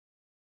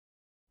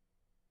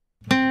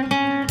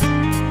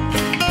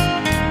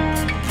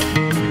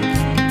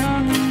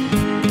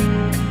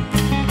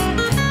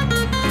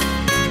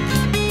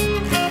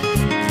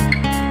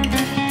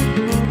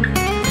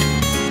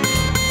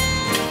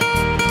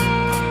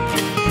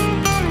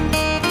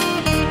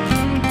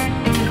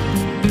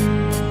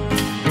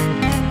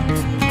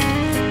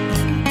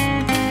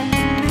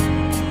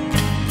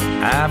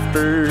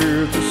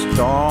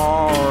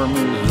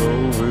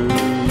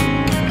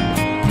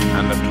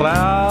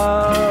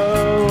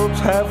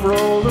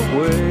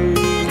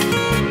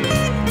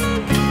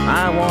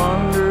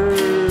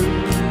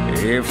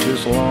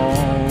this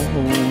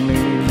loneliness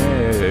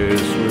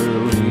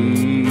will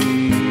leave.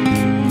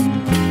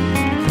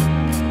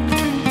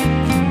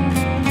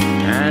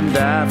 And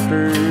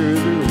after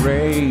the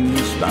rain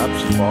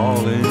stops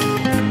falling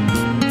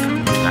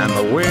and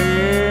the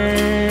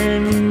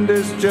wind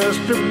is just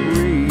a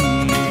breeze,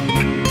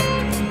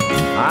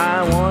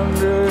 I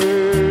wonder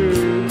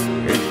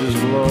if this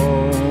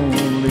loneliness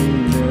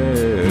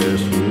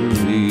will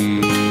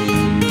leave.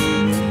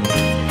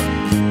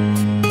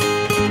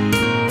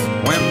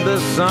 When the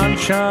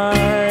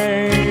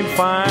sunshine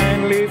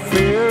finally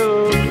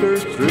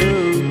filters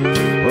through,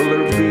 will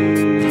there be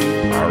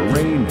a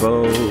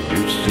rainbow to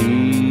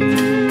see?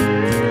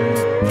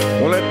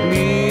 Will it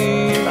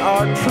mean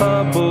our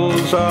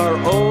troubles are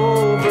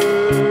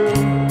over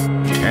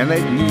and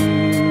that you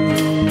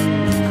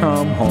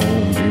come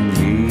home to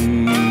me?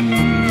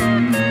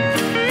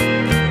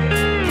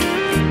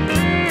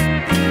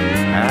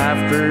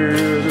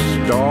 After the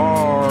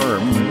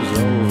storm is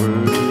over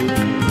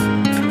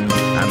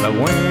and the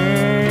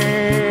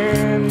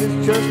wind is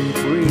just a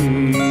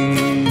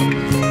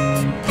breeze,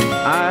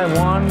 I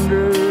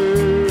wonder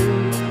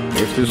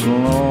if this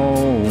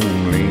loneliness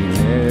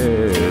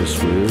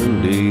will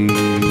leave.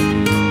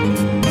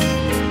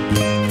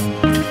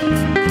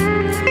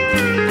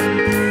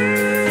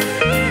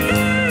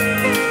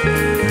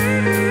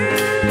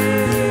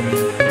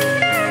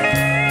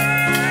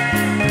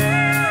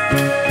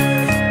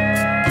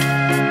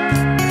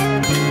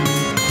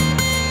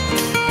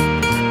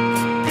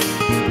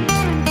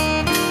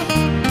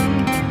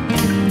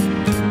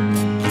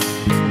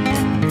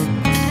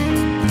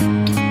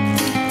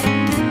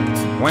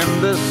 When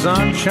the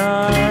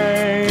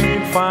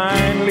sunshine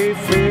finally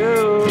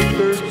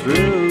filters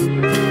through,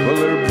 will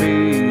there be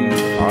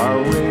a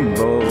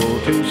rainbow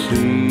to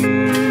see?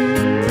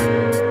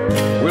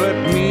 Will it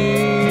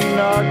mean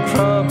our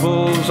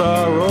troubles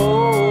are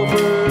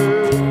over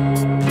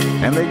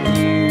and that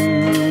you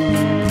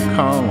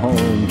come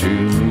home to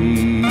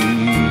me?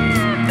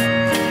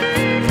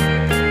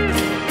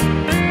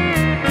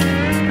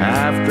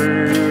 After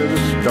the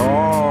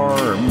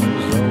storm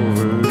is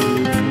over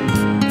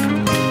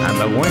and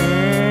the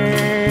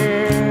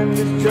wind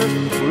is just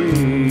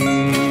free,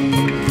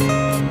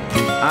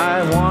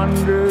 I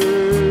wonder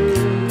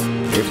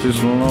if this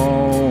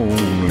lone